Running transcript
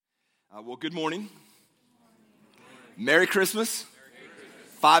Well, good morning. Merry Christmas.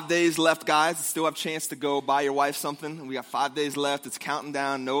 5 days left, guys. Still have a chance to go buy your wife something. We got 5 days left. It's counting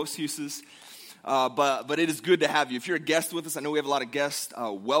down. No excuses. But it is good to have you. If you're a guest with us, I know we have a lot of guests.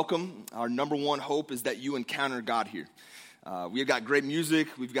 Welcome. Our number one hope is that you encounter God here. We've got great music.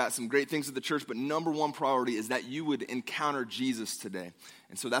 We've got some great things at the church. But number one priority is that you would encounter Jesus today.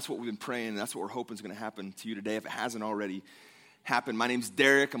 And so that's what we've been praying. And that's what we're hoping is going to happen to you today if it hasn't already happened. My name's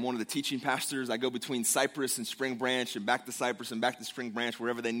Derek. I'm one of the teaching pastors. I go between Cypress and Spring Branch and back to Cypress and back to Spring Branch.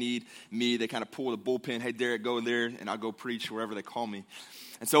 Wherever they need me, they kind of pull the bullpen. Hey, Derek, go there, and I'll go preach wherever they call me.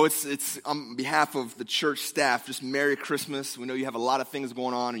 And so it's on behalf of the church staff, just Merry Christmas. We know you have a lot of things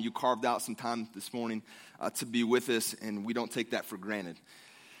going on, and you carved out some time this morning to be with us, and we don't take that for granted.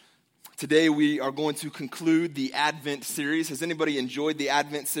 Today we are going to conclude the Advent series. Has anybody enjoyed the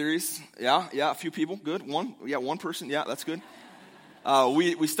Advent series? Yeah, a few people. Good. One person. Yeah, that's good.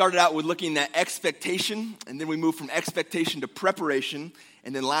 We started out with looking at expectation, and then we moved from expectation to preparation.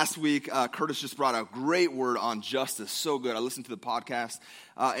 And then last week, Curtis just brought a great word on justice. So good. I listened to the podcast.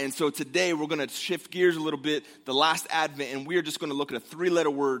 And so today, we're going to shift gears a little bit, the last Advent, and we're just going to look at a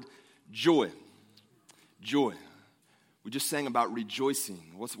three-letter word, joy. Joy. We just sang about rejoicing.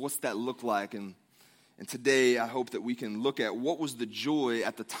 What's that look like? And today, I hope that we can look at what was the joy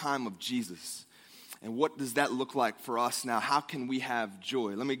at the time of Jesus. And what does that look like for us now? How can we have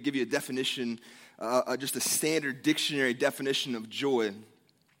joy? Let me give you a definition, just a standard dictionary definition of joy.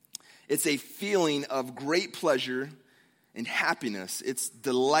 It's a feeling of great pleasure and happiness. It's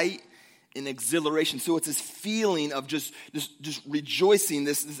delight and exhilaration. So it's this feeling of just rejoicing,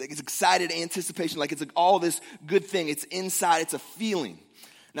 this excited anticipation, like it's like all this good thing. It's inside, it's a feeling.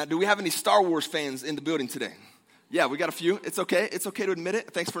 Now, do we have any Star Wars fans in the building today? Yeah, we got a few. It's okay. It's okay to admit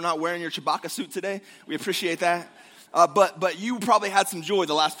it. Thanks for not wearing your Chewbacca suit today. We appreciate that. But you probably had some joy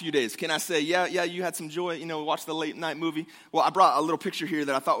the last few days. Can I say, yeah, you had some joy, watch the late night movie? Well, I brought a little picture here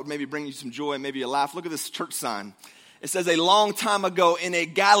that I thought would maybe bring you some joy, maybe a laugh. Look at this church sign. It says, a long time ago in a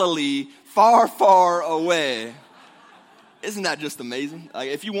Galilee far, far away. Isn't that just amazing?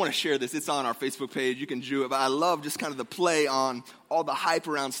 If you want to share this, it's on our Facebook page. You can do it. But I love just kind of the play on all the hype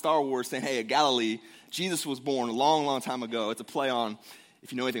around Star Wars saying, hey, a Galilee, Jesus was born a long, long time ago. It's a play on,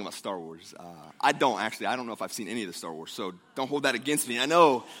 if you know anything about Star Wars. I don't, actually. I don't know if I've seen any of the Star Wars, so don't hold that against me. I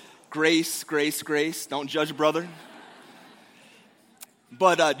know, grace. Don't judge a brother.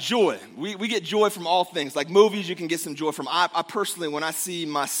 But joy. We get joy from all things. Like movies, you can get some joy from. I personally, when I see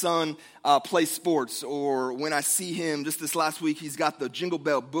my son play sports, or when I see him, just this last week, he's got the Jingle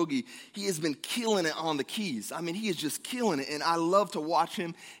Bell Boogie. He has been killing it on the keys. I mean, he is just killing it. And I love to watch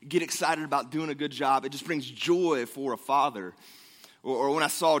him get excited about doing a good job. It just brings joy for a father. Or when I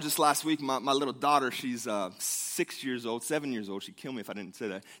saw just last week, my little daughter, she's 7 years old. She'd kill me if I didn't say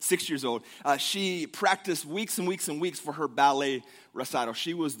that. 6 years old. She practiced weeks and weeks and weeks for her ballet recital.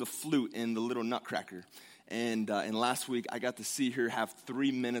 She was the flute in the Little Nutcracker. And last week, I got to see her have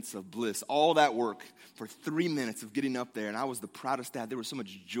 3 minutes of bliss. All that work for 3 minutes of getting up there. And I was the proudest dad. There was so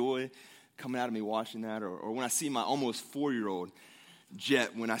much joy coming out of me watching that. Or when I see my almost 4-year-old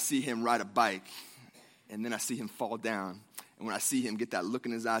Jet, when I see him ride a bike, and then I see him fall down. And when I see him get that look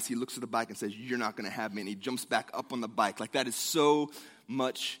in his eyes, he looks at the bike and says, you're not going to have me. And he jumps back up on the bike. Like, that is so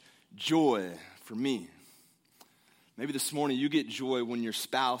much joy for me. Maybe this morning you get joy when your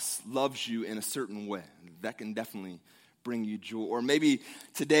spouse loves you in a certain way. That can definitely bring you joy. Or maybe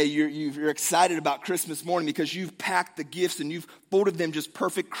today you're excited about Christmas morning because you've packed the gifts and you've folded them just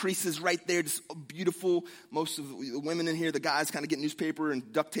perfect creases right there, just beautiful. Most of the women in here, the guys kind of get newspaper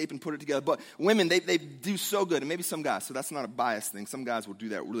and duct tape and put it together. But women, they do so good. And maybe some guys, so that's not a biased thing. Some guys will do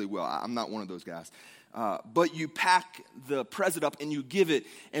that really well. I'm not one of those guys. But you pack the present up and you give it.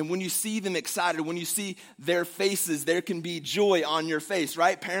 And when you see them excited, when you see their faces, there can be joy on your face,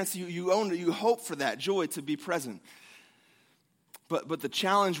 right? Parents, you own it. You hope for that joy to be present. But the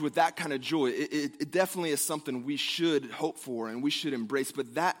challenge with that kind of joy, it definitely is something we should hope for and we should embrace.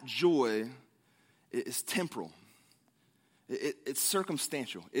 But that joy is temporal. It's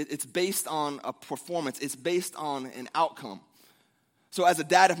circumstantial. It's based on a performance. It's based on an outcome. So as a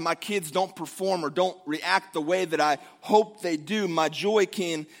dad, if my kids don't perform or don't react the way that I hope they do, my joy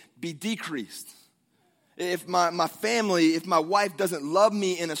can be decreased. If my family, if my wife doesn't love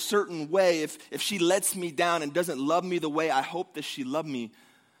me in a certain way, if she lets me down and doesn't love me the way I hope that she loved me,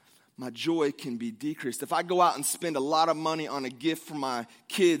 my joy can be decreased. If I go out and spend a lot of money on a gift for my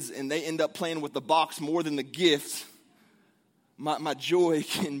kids and they end up playing with the box more than the gift, my joy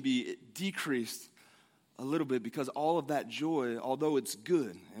can be decreased a little bit, because all of that joy, although it's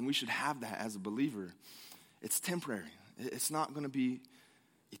good, and we should have that as a believer, it's temporary. It's not going to be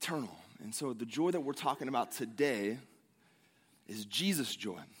eternal. And so the joy that we're talking about today is Jesus'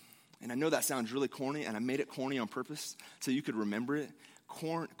 joy. And I know that sounds really corny, and I made it corny on purpose so you could remember it.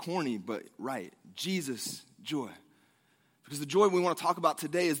 Corny, but right. Jesus' joy. Because the joy we want to talk about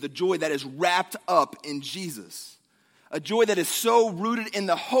today is the joy that is wrapped up in Jesus. A joy that is so rooted in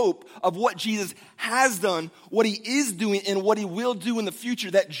the hope of what Jesus has done, what he is doing, and what he will do in the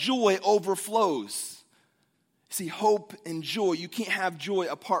future, that joy overflows. See, hope and joy, you can't have joy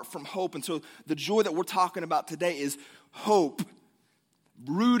apart from hope. And so the joy that we're talking about today is hope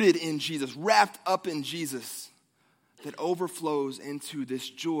rooted in Jesus, wrapped up in Jesus, that overflows into this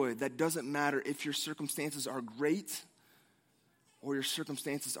joy that doesn't matter if your circumstances are great or your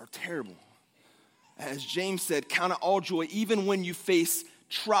circumstances are terrible. As James said, count it all joy even when you face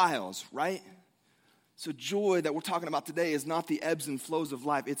trials, right? So joy that we're talking about today is not the ebbs and flows of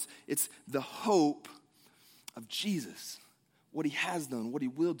life. It's the hope of Jesus, what he has done, what he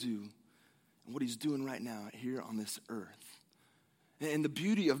will do, and what he's doing right now here on this earth. And the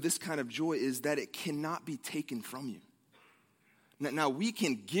beauty of this kind of joy is that it cannot be taken from you. Now we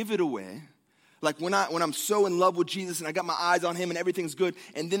can give it away. Like when I'm so in love with Jesus and I got my eyes on him and everything's good,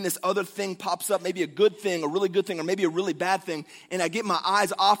 and then this other thing pops up, maybe a good thing, a really good thing, or maybe a really bad thing, and I get my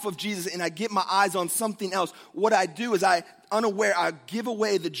eyes off of Jesus and I get my eyes on something else. What I do is I give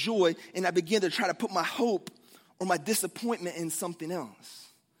away the joy and I begin to try to put my hope or my disappointment in something else.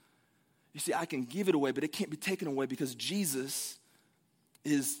 You see, I can give it away, but it can't be taken away because Jesus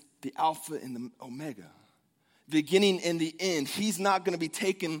is the Alpha and the Omega. Beginning and the end. He's not going to be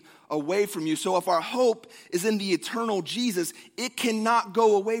taken away from you. So if our hope is in the eternal Jesus, it cannot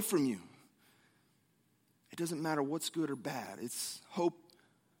go away from you. It doesn't matter what's good or bad. It's hope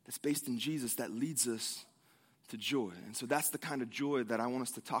that's based in Jesus that leads us to joy. And so that's the kind of joy that I want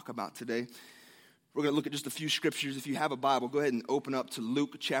us to talk about today. We're going to look at just a few scriptures. If you have a Bible, go ahead and open up to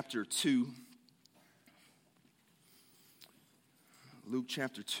Luke chapter 2. Luke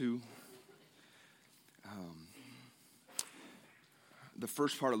chapter 2. The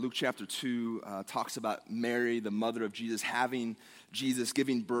first part of Luke chapter 2 talks about Mary, the mother of Jesus, having Jesus,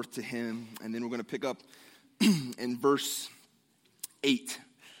 giving birth to him. And then we're going to pick up in verse 8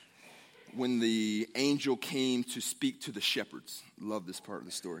 when the angel came to speak to the shepherds. Love this part of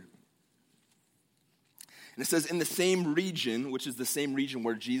the story. And it says, in the same region, which is the same region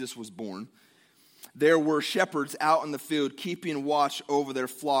where Jesus was born, there were shepherds out in the field keeping watch over their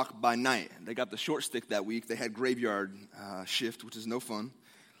flock by night. They got the short stick that week. They had graveyard shift, which is no fun.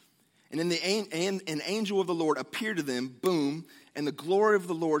 And then an angel of the Lord appeared to them, boom, and the glory of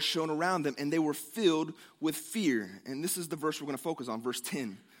the Lord shone around them, and they were filled with fear. And this is the verse we're going to focus on, verse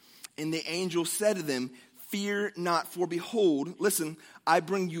 10. And the angel said to them, fear not, for behold, listen, I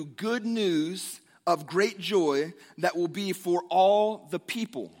bring you good news of great joy that will be for all the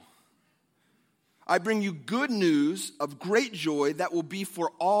people. I bring you good news of great joy that will be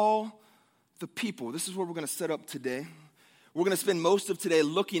for all the people. This is where we're going to set up today. We're going to spend most of today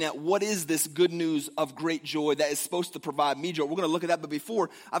looking at what is this good news of great joy that is supposed to provide me joy. We're going to look at that, but before,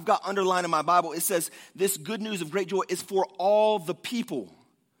 I've got underlined in my Bible, it says this good news of great joy is for all the people.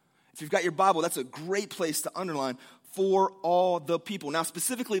 If you've got your Bible, that's a great place to underline, for all the people. Now,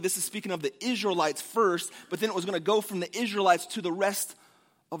 specifically, this is speaking of the Israelites first, but then it was going to go from the Israelites to the rest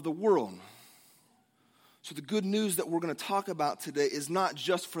of the world. So the good news that we're going to talk about today is not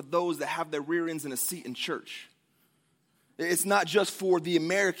just for those that have their rear ends in a seat in church. It's not just for the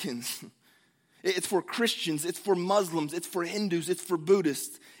Americans. It's for Christians. It's for Muslims. It's for Hindus. It's for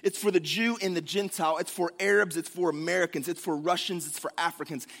Buddhists. It's for the Jew and the Gentile. It's for Arabs. It's for Americans. It's for Russians. It's for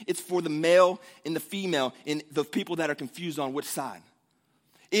Africans. It's for the male and the female and the people that are confused on which side.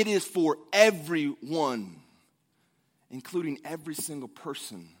 It is for everyone, including every single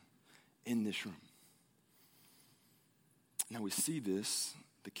person in this room. Now we see this,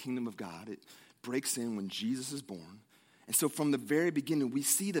 the kingdom of God, it breaks in when Jesus is born. And so from the very beginning, we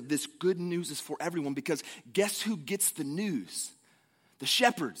see that this good news is for everyone because guess who gets the news? The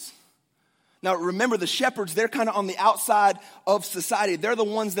shepherds. Now remember, the shepherds, they're kind of on the outside of society. They're the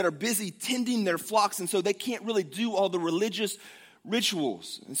ones that are busy tending their flocks, and so they can't really do all the religious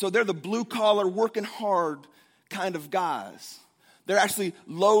rituals. And so they're the blue-collar, working hard kind of guys. They're actually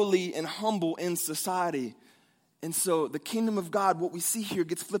lowly and humble in society. And so the kingdom of God, what we see here,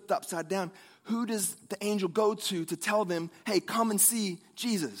 gets flipped upside down. Who does the angel go to tell them, hey, come and see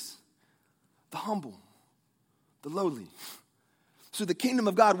Jesus? The humble, the lowly. So the kingdom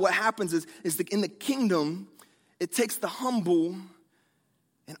of God, what happens is in the kingdom, it takes the humble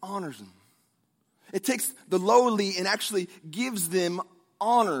and honors them. It takes the lowly and actually gives them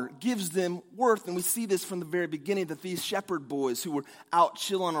honor gives them worth. And we see this from the very beginning, that these shepherd boys who were out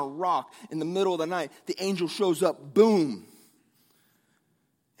chilling on a rock in the middle of the night, the angel shows up, boom.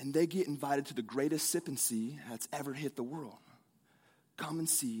 And they get invited to the greatest sip and see that's ever hit the world. Come and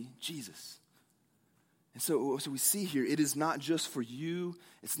see Jesus. And so we see here, it is not just for you,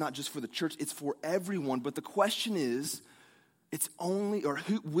 it's not just for the church, it's for everyone. But the question is, it's only, or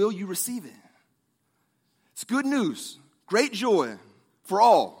who will you receive it? It's good news, great joy for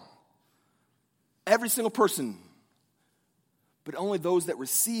all, every single person. But only those that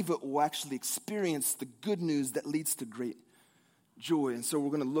receive it will actually experience the good news that leads to great joy. And so we're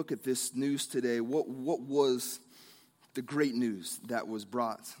going to look at this news today. What was the great news that was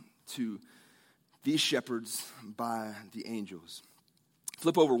brought to these shepherds by the angels?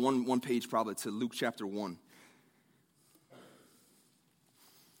 Flip over one page probably to Luke chapter 1.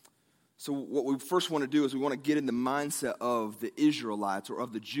 So what we first want to do is we want to get in the mindset of the Israelites or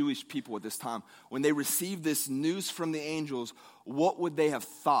of the Jewish people at this time. When they received this news from the angels, what would they have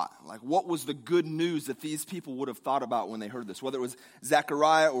thought? Like, what was the good news that these people would have thought about when they heard this? Whether it was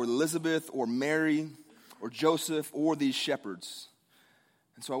Zechariah or Elizabeth or Mary or Joseph or these shepherds.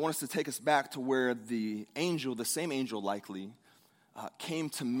 And so I want us to take us back to where the angel, the same angel likely, came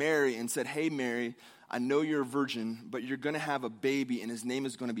to Mary and said, hey, Mary, I know you're a virgin, but you're going to have a baby, and his name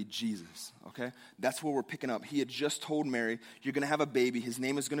is going to be Jesus, okay? That's what we're picking up. He had just told Mary, you're going to have a baby. His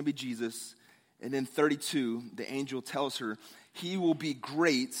name is going to be Jesus. And then 32, the angel tells her, he will be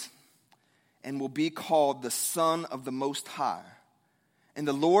great and will be called the Son of the Most High. And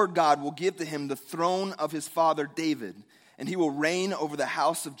the Lord God will give to him the throne of his father David, and he will reign over the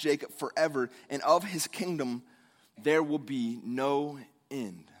house of Jacob forever, and of his kingdom there will be no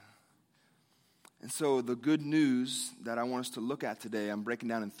end. And so the good news that I want us to look at today, I'm breaking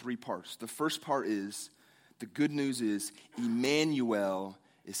down in 3 parts. The first part is, the good news is Emmanuel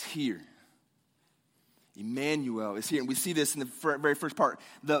is here. Emmanuel is here. And we see this in the very first part.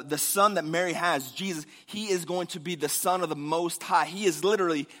 The son that Mary has, Jesus, he is going to be the Son of the Most High. He is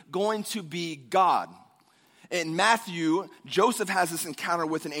literally going to be God. In Matthew, Joseph has this encounter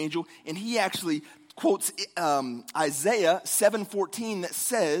with an angel, and he actually quotes Isaiah 7:14 that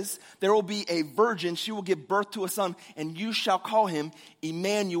says, there will be a virgin, she will give birth to a son, and you shall call him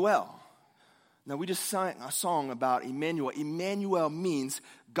Emmanuel. Now, we just sang a song about Emmanuel. Emmanuel means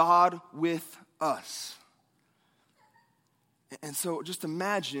God with us. And so just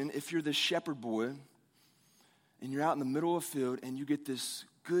imagine if you're this shepherd boy, and you're out in the middle of a field, and you get this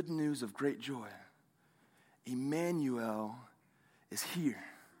good news of great joy. Emmanuel is here.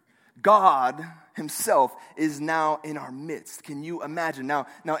 God himself is now in our midst. Can you imagine? Now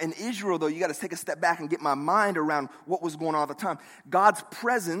in Israel, though, you got to take a step back and get my mind around what was going on at the time. God's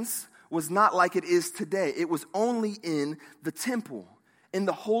presence was not like it is today. It was only in the temple, in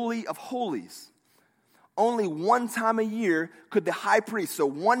the Holy of Holies. Only one time a year could the high priest, so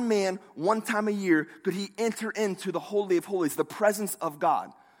one man, one time a year, could he enter into the Holy of Holies, the presence of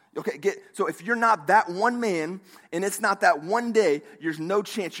God. Okay, so if you're not that one man, and it's not that one day, there's no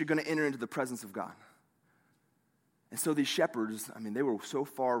chance you're going to enter into the presence of God. And so these shepherds, they were so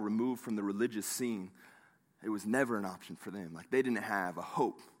far removed from the religious scene, it was never an option for them. Like, they didn't have a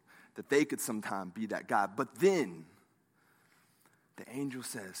hope that they could sometime be that God. But then, the angel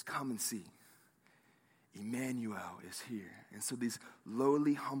says, come and see. Emmanuel is here. And so these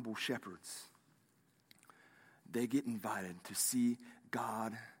lowly, humble shepherds, they get invited to see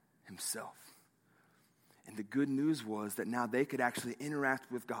God himself. And the good news was that now they could actually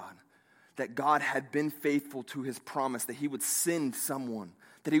interact with God. That God had been faithful to his promise that he would send someone,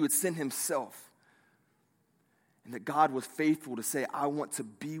 that he would send himself. And that God was faithful to say, I want to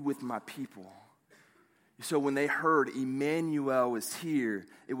be with my people. So when they heard Emmanuel is here,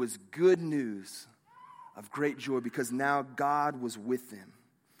 it was good news of great joy because now God was with them.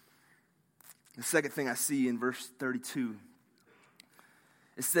 The second thing I see in verse 32,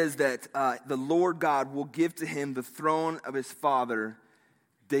 it says that the Lord God will give to him the throne of his father,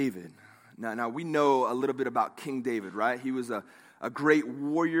 David. Now we know a little bit about King David, right? He was a great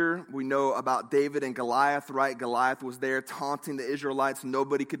warrior. We know about David and Goliath, right? Goliath was there taunting the Israelites.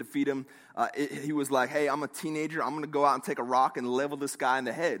 Nobody could defeat him. He was like, hey, I'm a teenager. I'm going to go out and take a rock and level this guy in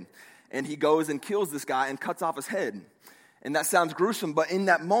the head. And he goes and kills this guy and cuts off his head. And that sounds gruesome, but in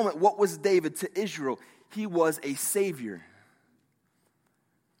that moment, what was David to Israel? He was a savior.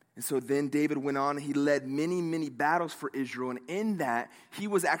 And so then David went on, and he led many, many battles for Israel. And in that, he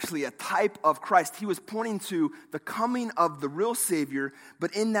was actually a type of Christ. He was pointing to the coming of the real Savior.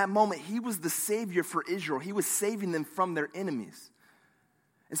 But in that moment, he was the Savior for Israel. He was saving them from their enemies.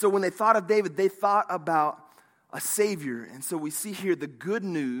 And so when they thought of David, they thought about a Savior. And so we see here the good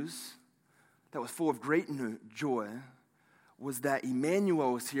news that was full of great joy was that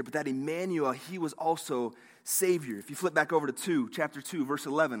Emmanuel was here, but that Emmanuel, he was also Savior. If you flip back over to chapter 2, verse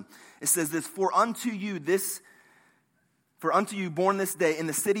 11, it says this, For unto you born this day in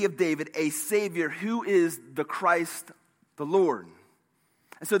the city of David a Savior who is the Christ the Lord.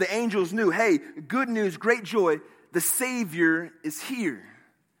 And so the angels knew, hey, good news, great joy, the Savior is here.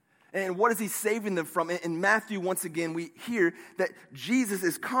 And what is he saving them from? In Matthew, once again, we hear that Jesus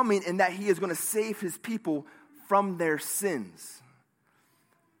is coming and that he is going to save his people from their sins.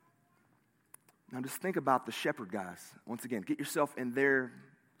 Now just think about the shepherd guys. Once again, get yourself in their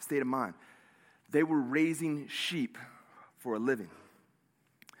state of mind. They were raising sheep for a living.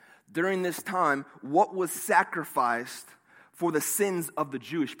 During this time, what was sacrificed for the sins of the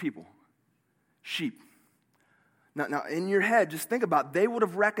Jewish people? Sheep. Now, in your head, just think about, they would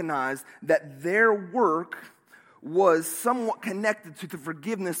have recognized that their work was somewhat connected to the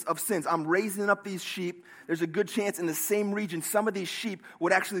forgiveness of sins. I'm raising up these sheep. There's a good chance in the same region, some of these sheep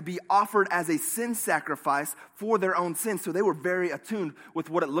would actually be offered as a sin sacrifice for their own sins. So they were very attuned with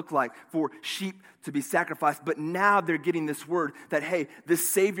what it looked like for sheep to be sacrificed. But now they're getting this word that, hey, this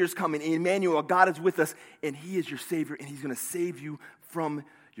Savior's coming. Emmanuel, God is with us, and he is your Savior, and he's going to save you from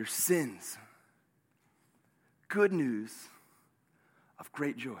your sins. Good news of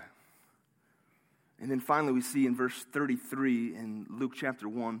great joy. And then finally we see in verse 33 in Luke chapter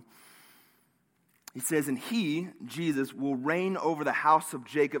 1, he says, And he, Jesus, will reign over the house of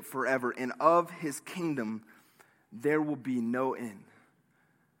Jacob forever, and of his kingdom there will be no end.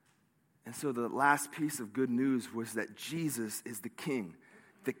 And so the last piece of good news was that Jesus is the king.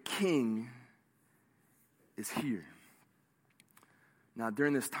 The king is here. Now,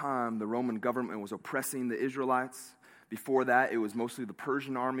 during this time, the Roman government was oppressing the Israelites. Before that, it was mostly the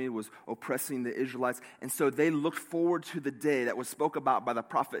Persian army was oppressing the Israelites. And so they looked forward to the day that was spoke about by the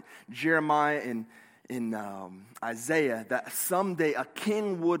prophet Jeremiah and in Isaiah, that someday a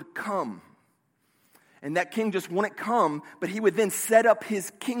king would come. And that king just wouldn't come, but he would then set up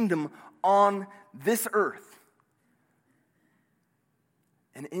his kingdom on this earth.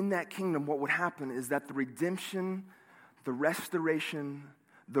 And in that kingdom, what would happen is that the redemption, the restoration,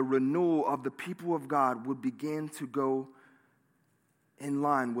 the renewal of the people of God would begin to go in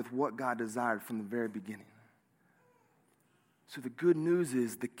line with what God desired from the very beginning. So the good news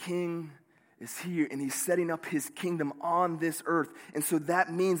is the king is here and he's setting up his kingdom on this earth. And so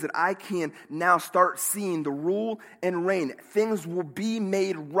that means that I can now start seeing the rule and reign. Things will be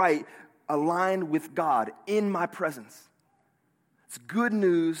made right, aligned with God in my presence. It's good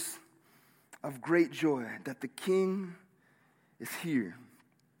news of great joy that the king is here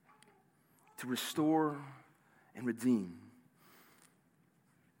to restore and redeem.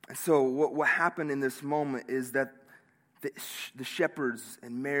 And so what happened in this moment is that the shepherds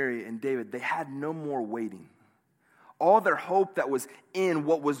and Mary and David, they had no more waiting. All their hope that was in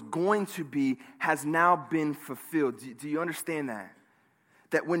what was going to be has now been fulfilled. Do you understand that?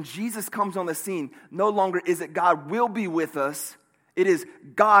 That when Jesus comes on the scene, no longer is it God will be with us, it is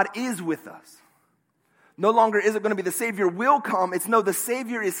God is with us. No longer is it going to be the Savior will come. It's no, the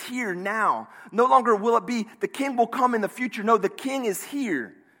Savior is here now. No longer will it be the King will come in the future. No, the King is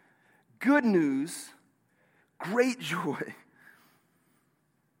here. Good news, great joy.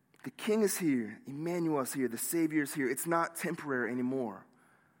 The King is here. Emmanuel is here. The Savior is here. It's not temporary anymore.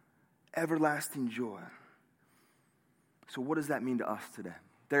 Everlasting joy. So what does that mean to us today?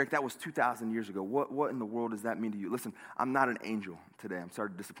 Derek, that was 2,000 years ago. What in the world does that mean to you? Listen, I'm not an angel today. I'm sorry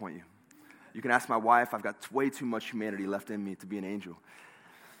to disappoint you. You can ask my wife. I've got way too much humanity left in me to be an angel.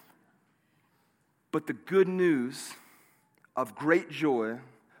 But the good news of great joy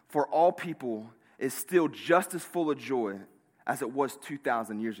for all people is still just as full of joy as it was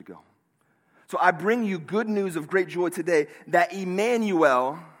 2,000 years ago. So I bring you good news of great joy today that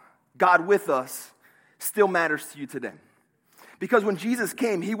Emmanuel, God with us, still matters to you today. Because when Jesus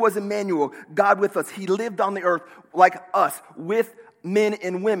came, he was Emmanuel, God with us. He lived on the earth like us, with men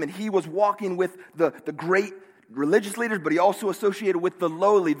and women. He was walking with the great religious leaders, but he also associated with the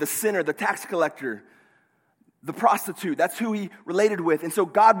lowly, the sinner, the tax collector, the prostitute. That's who he related with. And so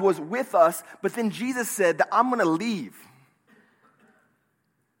God was with us, but then Jesus said that I'm going to leave.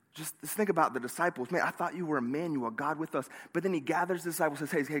 Just think about the disciples. Man, I thought you were Emmanuel, God with us. But then he gathers the disciples and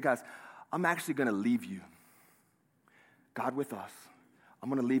says, hey guys, I'm actually going to leave you. God with us. I'm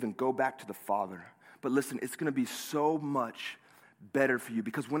going to leave and go back to the Father. But listen, it's going to be so much better for you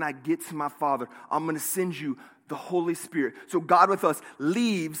because when I get to my Father, I'm going to send you the Holy Spirit. So God with us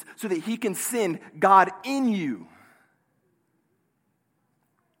leaves so that he can send God in you.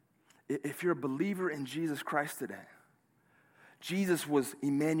 If you're a believer in Jesus Christ today, Jesus was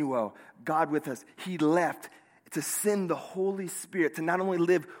Emmanuel, God with us. He left to send the Holy Spirit to not only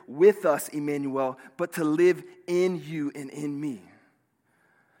live with us, Emmanuel, but to live in you and in me.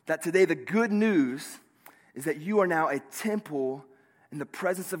 That today the good news is that you are now a temple and the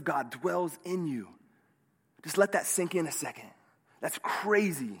presence of God dwells in you. Just let that sink in a second. That's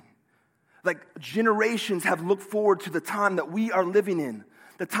crazy. Like generations have looked forward to the time that we are living in.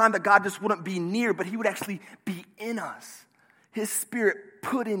 The time that God just wouldn't be near, but he would actually be in us. His Spirit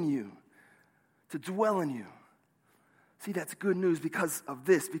put in you to dwell in you. See, that's good news because of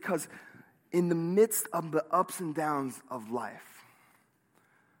this. Because in the midst of the ups and downs of life,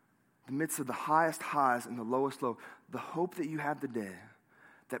 the midst of the highest highs and the lowest low, the hope that you have today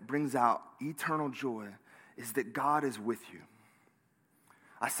that brings out eternal joy is that God is with you.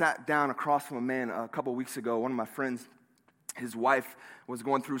 I sat down across from a man a couple weeks ago. One of my friends, his wife was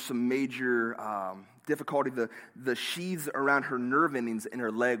going through some major difficulty. The sheaths around her nerve endings in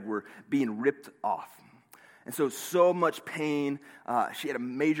her leg were being ripped off. And so much pain. She had a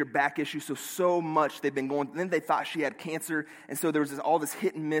major back issue, so much they've been going. Then they thought she had cancer, and so there was all this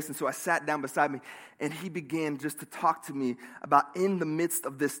hit and miss. And so I sat down beside me, and he began just to talk to me about in the midst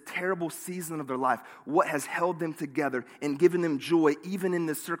of this terrible season of their life, what has held them together and given them joy, even in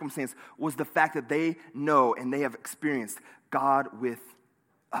this circumstance, was the fact that they know and they have experienced God with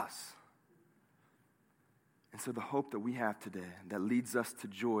us. And so the hope that we have today that leads us to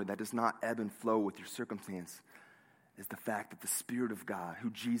joy, that does not ebb and flow with your circumstance, is the fact that the Spirit of God, who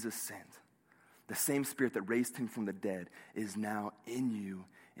Jesus sent, the same Spirit that raised him from the dead, is now in you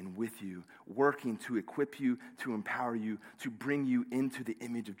and with you, working to equip you, to empower you, to bring you into the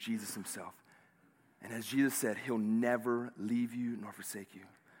image of Jesus himself. And as Jesus said, he'll never leave you nor forsake you.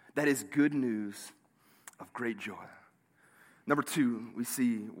 That is good news of great joy. Number two, we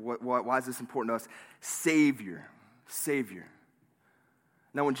see, why is this important to us? Savior.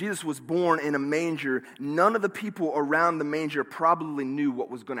 Now, when Jesus was born in a manger, none of the people around the manger probably knew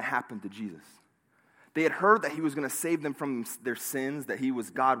what was going to happen to Jesus. They had heard that he was going to save them from their sins, that he was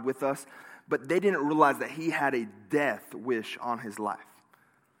God with us, but they didn't realize that he had a death wish on his life.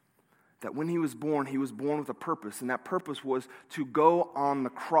 That when he was born with a purpose, and that purpose was to go on the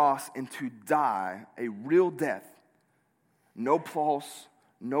cross and to die a real death. No pulse,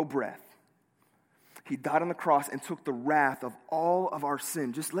 no breath. He died on the cross and took the wrath of all of our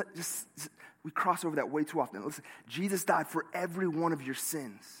sin. We cross over that way too often. Listen, Jesus died for every one of your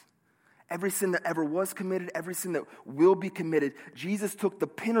sins. Every sin that ever was committed, every sin that will be committed. Jesus took the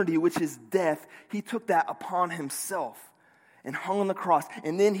penalty, which is death. He took that upon himself and hung on the cross.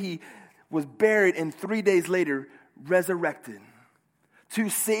 And then he was buried and 3 days later resurrected. To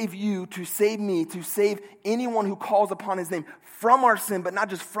save you, to save me, to save anyone who calls upon his name from our sin, but not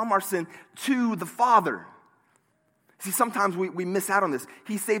just from our sin, to the Father. See, sometimes we miss out on this.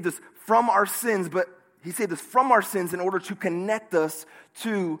 He saved us from our sins, but he saved us from our sins in order to connect us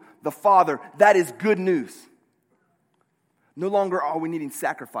to the Father. That is good news. No longer are we needing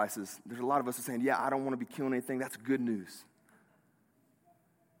sacrifices. There's a lot of us who are saying, yeah, I don't want to be killing anything. That's good news.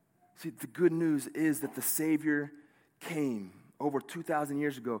 See, the good news is that the Savior came over 2,000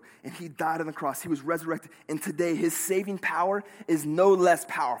 years ago, and he died on the cross. He was resurrected, and today his saving power is no less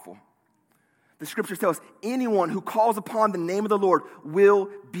powerful. The scriptures tell us anyone who calls upon the name of the Lord will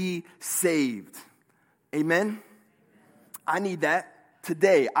be saved. Amen? I need that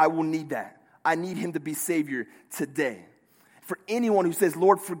today. I will need that. I need him to be Savior today. For anyone who says,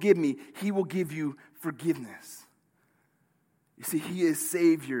 Lord, forgive me, he will give you forgiveness. You see, he is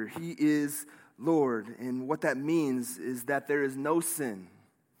Savior. He is Lord, and what that means is that there is no sin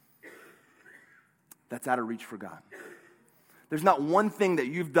that's out of reach for God. There's not one thing that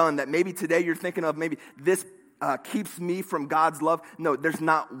you've done that maybe today you're thinking of, maybe this keeps me from God's love. No, there's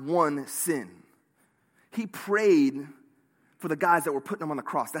not one sin. He prayed for the guys that were putting him on the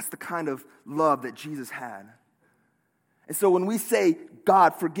cross. That's the kind of love that Jesus had. And so when we say,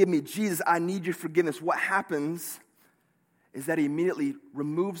 God, forgive me, Jesus, I need your forgiveness, what happens is that he immediately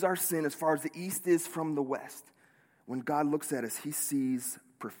removes our sin as far as the east is from the west. When God looks at us, he sees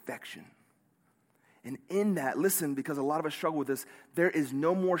perfection. And in that, listen, because a lot of us struggle with this, there is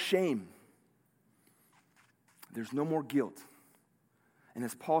no more shame. There's no more guilt. And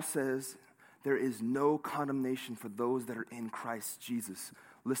as Paul says, there is no condemnation for those that are in Christ Jesus.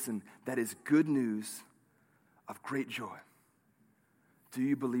 Listen, that is good news of great joy. Do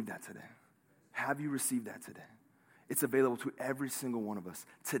you believe that today? Have you received that today? It's available to every single one of us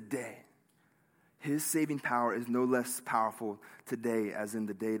today. His saving power is no less powerful today as in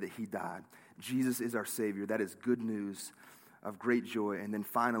the day that he died. Jesus is our Savior. That is good news of great joy. And then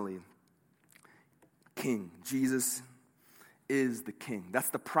finally, king. Jesus is the king. That's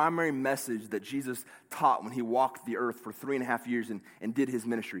the primary message that Jesus taught when he walked the earth for 3.5 years and did his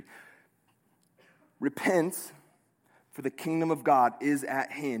ministry. Repent, for the kingdom of God is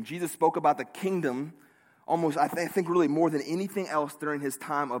at hand. Jesus spoke about the kingdom almost, I think really more than anything else during his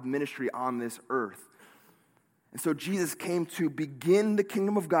time of ministry on this earth. And so Jesus came to begin the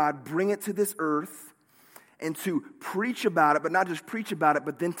kingdom of God, bring it to this earth, and to preach about it, but not just preach about it,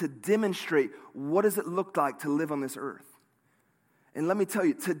 but then to demonstrate what does it look like to live on this earth. And let me tell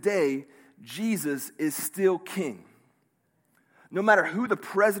you, today, Jesus is still king. No matter who the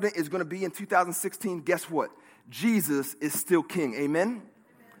president is going to be in 2016, guess what? Jesus is still king. Amen?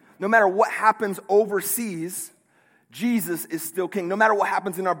 No matter what happens overseas, Jesus is still king. No matter what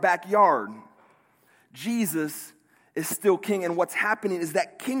happens in our backyard, Jesus is still king. And what's happening is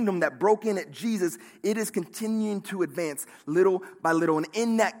that kingdom that broke in at Jesus, it is continuing to advance little by little. And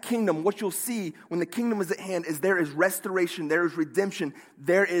in that kingdom, what you'll see when the kingdom is at hand is there is restoration, there is redemption,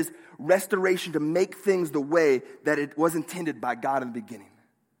 there is restoration to make things the way that it was intended by God in the beginning.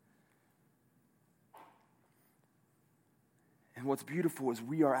 And what's beautiful is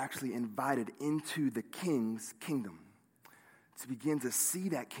we are actually invited into the King's kingdom to begin to see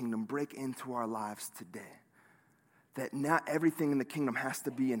that kingdom break into our lives today. That not everything in the kingdom has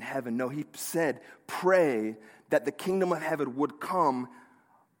to be in heaven. No, he said, pray that the kingdom of heaven would come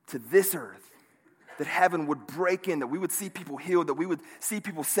to this earth. That heaven would break in, that we would see people healed, that we would see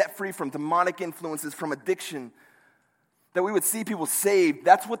people set free from demonic influences, from addiction, that we would see people saved.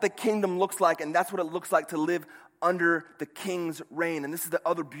 That's what the kingdom looks like, and that's what it looks like to live under the king's reign. And this is the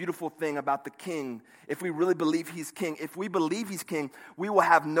other beautiful thing about the king. If we really believe he's king, if we believe he's king, we will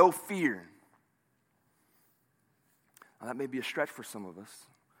have no fear. Now, that may be a stretch for some of us.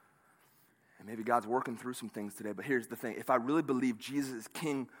 And maybe God's working through some things today. But here's the thing. If I really believe Jesus is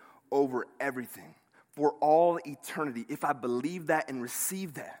king over everything, for all eternity, if I believe that and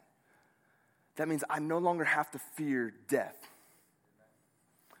receive that, that means I no longer have to fear death.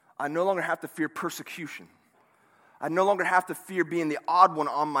 I no longer have to fear persecution. I no longer have to fear being the odd one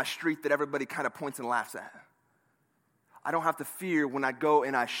on my street that everybody kind of points and laughs at. I don't have to fear when I go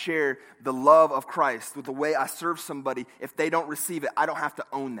and I share the love of Christ with the way I serve somebody. If they don't receive it, I don't have to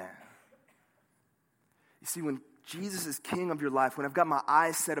own that. You see, when Jesus is king of your life, when I've got my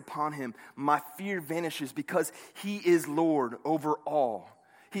eyes set upon him, my fear vanishes because he is Lord over all.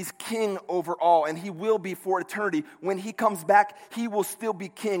 He's king over all, and he will be for eternity. When he comes back, he will still be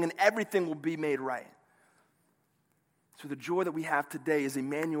king, and everything will be made right. So the joy that we have today is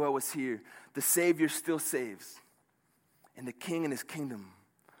Emmanuel is here. The Savior still saves. And the King and his kingdom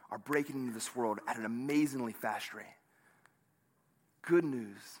are breaking into this world at an amazingly fast rate. Good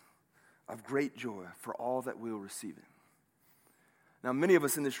news of great joy for all that will receive it. Now, many of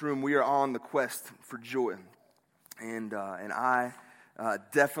us in this room, we are on the quest for joy. And I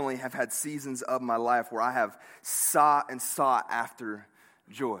definitely have had seasons of my life where I have sought after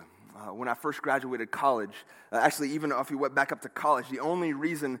joy. When I first graduated college, actually even if we went back up to college, the only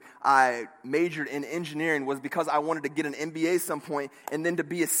reason I majored in engineering was because I wanted to get an MBA some point and then to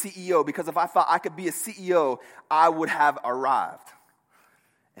be a CEO, because if I thought I could be a CEO, I would have arrived.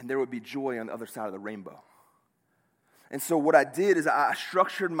 And there would be joy on the other side of the rainbow. And so what I did is I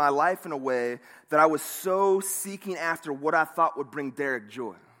structured my life in a way that I was so seeking after what I thought would bring Derek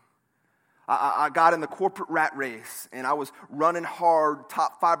joy. I got in the corporate rat race, and I was running hard,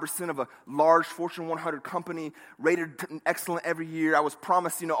 top 5% of a large Fortune 100 company, rated excellent every year. I was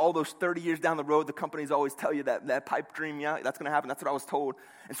promised, all those 30 years down the road, the companies always tell you that pipe dream, yeah, that's going to happen. That's what I was told.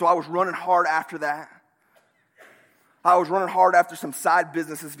 And so I was running hard after that. I was running hard after some side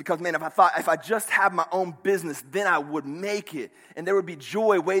businesses because, man, if I just had my own business, then I would make it, and there would be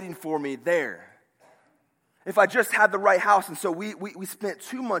joy waiting for me there. If I just had the right house. And so we spent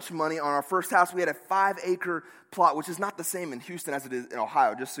too much money on our first house. We had a 5-acre plot, which is not the same in Houston as it is in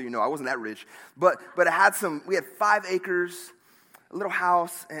Ohio, just so you know. I wasn't that rich. But we had 5 acres, a little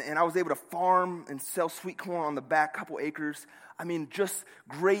house, and I was able to farm and sell sweet corn on the back, couple acres. I mean, just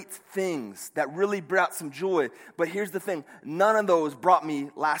great things that really brought some joy. But here's the thing. None of those brought me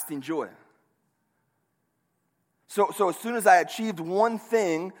lasting joy. So as soon as I achieved one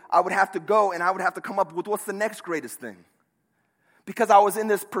thing, I would have to go and I would have to come up with what's the next greatest thing. Because I was in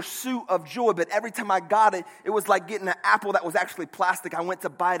this pursuit of joy, but every time I got it, it was like getting an apple that was actually plastic. I went to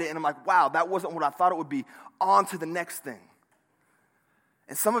bite it and I'm like, wow, that wasn't what I thought it would be. On to the next thing.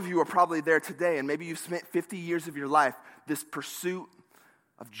 And some of you are probably there today, and maybe you've spent 50 years of your life this pursuit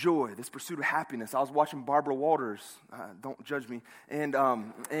of joy, this pursuit of happiness. I was watching Barbara Walters, don't judge me, and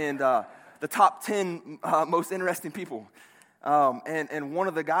the top 10 most interesting people. And one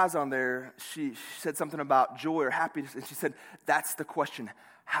of the guys on there, she said something about joy or happiness, and she said, that's the question,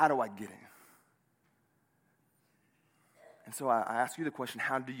 how do I get it? And so I ask you the question,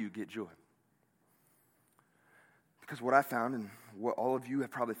 how do you get joy? Because what I found, and what all of you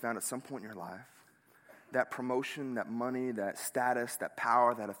have probably found at some point in your life, that promotion, that money, that status, that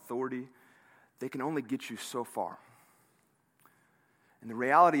power, that authority, they can only get you so far. And the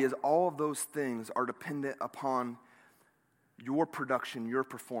reality is all of those things are dependent upon your production, your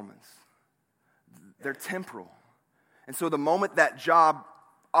performance. They're temporal. And so the moment that job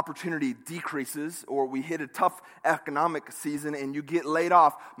opportunity decreases or we hit a tough economic season and you get laid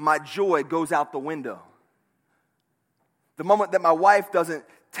off, my joy goes out the window. The moment that my wife doesn't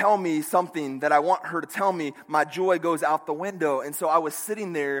tell me something that I want her to tell me, my joy goes out the window. And so I was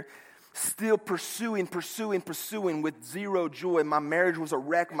sitting there still pursuing with zero joy. My marriage was a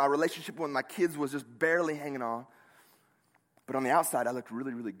wreck. My relationship with my kids was just barely hanging on. But on the outside, I looked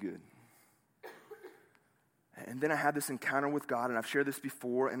really, really good. And then I had this encounter with God, and I've shared this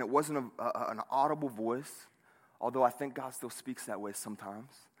before, and it wasn't an audible voice, although I think God still speaks that way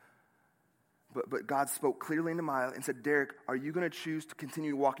sometimes. But God spoke clearly into my life and said, Derek, are you going to choose to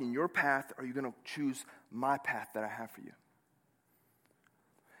continue walking your path, or are you going to choose my path that I have for you?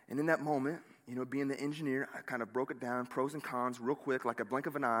 And in that moment, being the engineer, I kind of broke it down, pros and cons, real quick, like a blink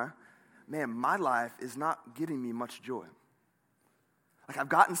of an eye. Man, my life is not giving me much joy. Like, I've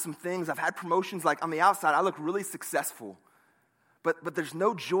gotten some things, I've had promotions, like on the outside, I look really successful. But there's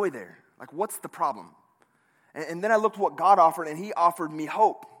no joy there. Like, what's the problem? And then I looked what God offered, and he offered me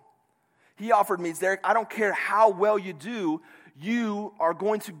hope. He offered me, Derek, I don't care how well you do, you are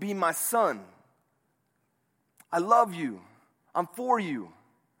going to be my son. I love you. I'm for you.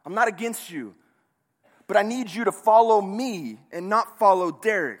 I'm not against you. But I need you to follow me and not follow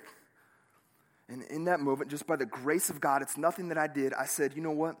Derek. And in that moment, just by the grace of God, it's nothing that I did. I said, you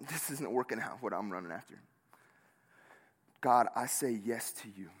know what? This isn't working out what I'm running after. God, I say yes to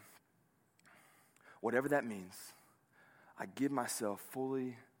you. Whatever that means, I give myself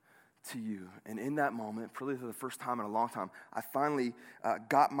fully to you. And in that moment, probably for the first time in a long time, I finally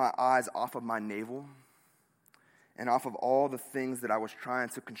got my eyes off of my navel and off of all the things that I was trying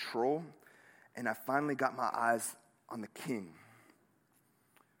to control. And I finally got my eyes on the King.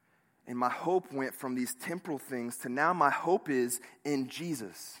 And my hope went from these temporal things to now my hope is in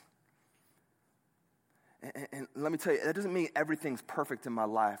Jesus. And let me tell you, that doesn't mean everything's perfect in my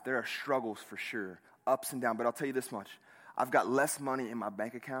life. There are struggles for sure, ups and downs. But I'll tell you this much. I've got less money in my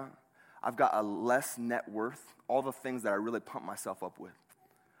bank account. I've got a less net worth, all the things that I really pump myself up with.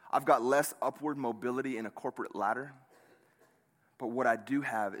 I've got less upward mobility in a corporate ladder. But what I do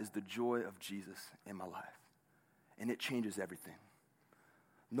have is the joy of Jesus in my life. And it changes everything.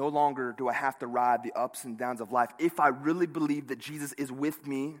 No longer do I have to ride the ups and downs of life. If I really believe that Jesus is with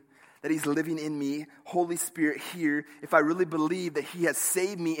me, that he's living in me, Holy Spirit here, if I really believe that he has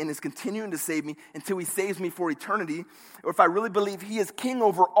saved me and is continuing to save me until he saves me for eternity, or if I really believe he is king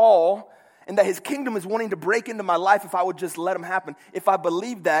over all and that his kingdom is wanting to break into my life if I would just let him happen, if I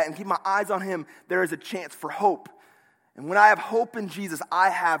believe that and keep my eyes on him, there is a chance for hope. And when I have hope in Jesus, I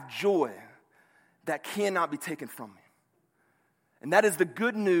have joy that cannot be taken from me. And that is the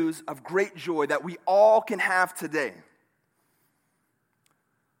good news of great joy that we all can have today.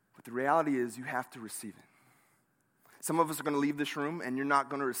 But the reality is you have to receive it. Some of us are going to leave this room and you're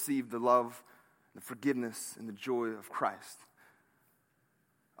not going to receive the love, the forgiveness, and the joy of Christ.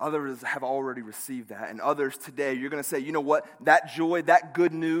 Others have already received that. And others today, you're going to say, you know what? That joy, that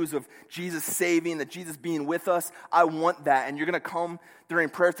good news of Jesus saving, that Jesus being with us, I want that. And you're going to come during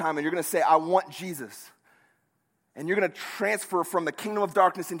prayer time and you're going to say, I want Jesus. And you're going to transfer from the kingdom of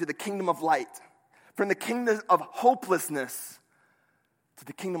darkness into the kingdom of light. From the kingdom of hopelessness to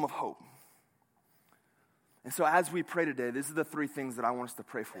the kingdom of hope. And so as we pray today, these are the three things that I want us to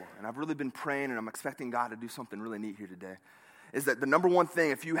pray for. And I've really been praying and I'm expecting God to do something really neat here today. Is that the number one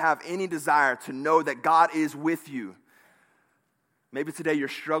thing, if you have any desire to know that God is with you, maybe today you're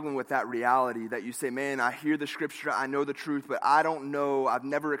struggling with that reality that you say, man, I hear the scripture, I know the truth, but I don't know, I've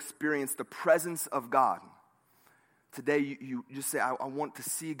never experienced the presence of God. Today, you just say, I want to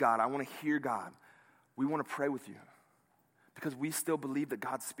see God. I want to hear God. We want to pray with you because we still believe that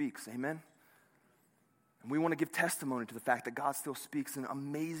God speaks. Amen? And we want to give testimony to the fact that God still speaks in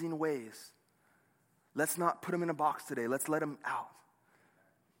amazing ways. Let's not put him in a box today. Let's let him out.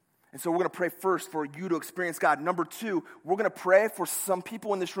 And so we're going to pray first for you to experience God. Number two, we're going to pray for some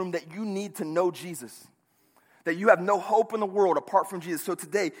people in this room that you need to know Jesus. That you have no hope in the world apart from Jesus. So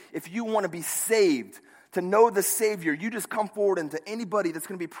today, if you want to be saved, to know the Savior, you just come forward and to anybody that's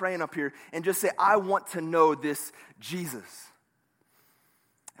going to be praying up here and just say, I want to know this Jesus.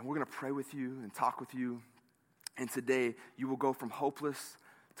 And we're going to pray with you and talk with you. And today, you will go from hopeless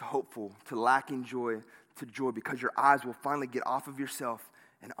to hopeful, to lacking joy to joy, because your eyes will finally get off of yourself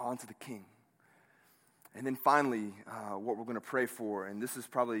and onto the King. And then finally, what we're going to pray for, and this is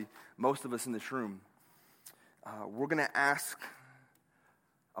probably most of us in this room, we're going to ask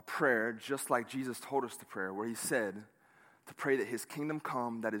a prayer just like Jesus told us to pray, where he said to pray that his kingdom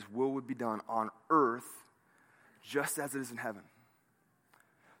come, that his will would be done on earth just as it is in heaven.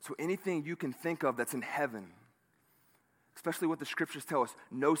 So anything you can think of that's in heaven, especially what the scriptures tell us,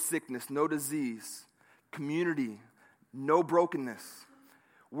 no sickness, no disease, community, no brokenness,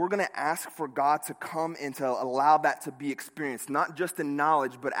 we're going to ask for God to come and to allow that to be experienced, not just in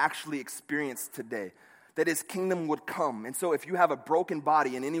knowledge, but actually experienced today, that his kingdom would come. And so if you have a broken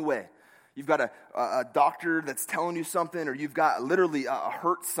body in any way, you've got a doctor that's telling you something, or you've got literally a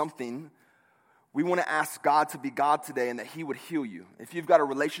hurt something, we want to ask God to be God today and that he would heal you. If you've got a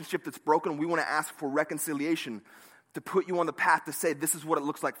relationship that's broken, we want to ask for reconciliation to put you on the path to say this is what it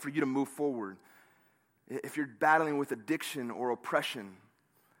looks like for you to move forward. If you're battling with addiction or oppression,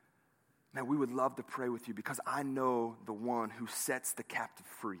 man, we would love to pray with you, because I know the one who sets the captive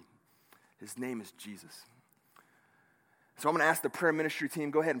free. His name is Jesus. So I'm going to ask the prayer ministry team,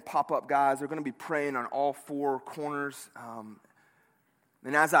 go ahead and pop up, guys. They're going to be praying on all four corners.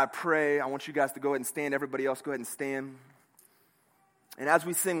 And as I pray, I want you guys to go ahead and stand. Everybody else, go ahead and stand. And as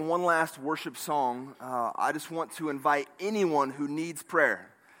we sing one last worship song, I just want to invite anyone who needs prayer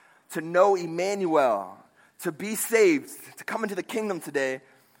to know Emmanuel, to be saved, to come into the kingdom today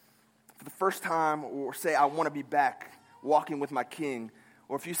for the first time, or say, I want to be back walking with my King.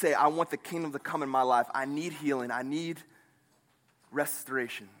 Or if you say, I want the kingdom to come in my life, I need healing, I need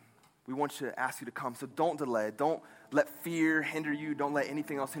restoration. We want to ask you to come. So don't delay. Don't let fear hinder you. Don't let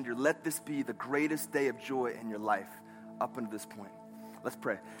anything else hinder you. Let this be the greatest day of joy in your life up until this point. Let's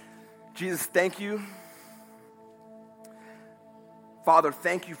pray. Jesus, thank you. Father,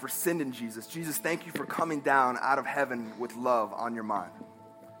 thank you for sending Jesus. Jesus, thank you for coming down out of heaven with love on your mind.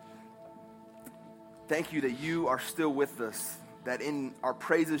 Thank you that you are still with us, that in our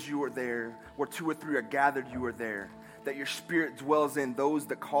praises you are there, where two or three are gathered, you are there, that your Spirit dwells in those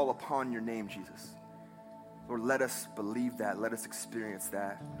that call upon your name, Jesus. Lord, let us believe that. Let us experience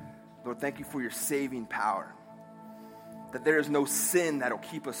that. Lord, thank you for your saving power, that there is no sin that will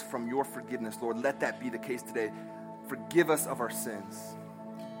keep us from your forgiveness. Lord, let that be the case today. Forgive us of our sins.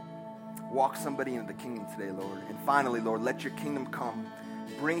 Walk somebody into the kingdom today, Lord. And finally, Lord, let your kingdom come.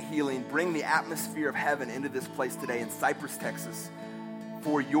 Bring healing. Bring the atmosphere of heaven into this place today in Cypress, Texas,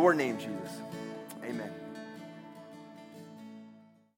 for your name, Jesus.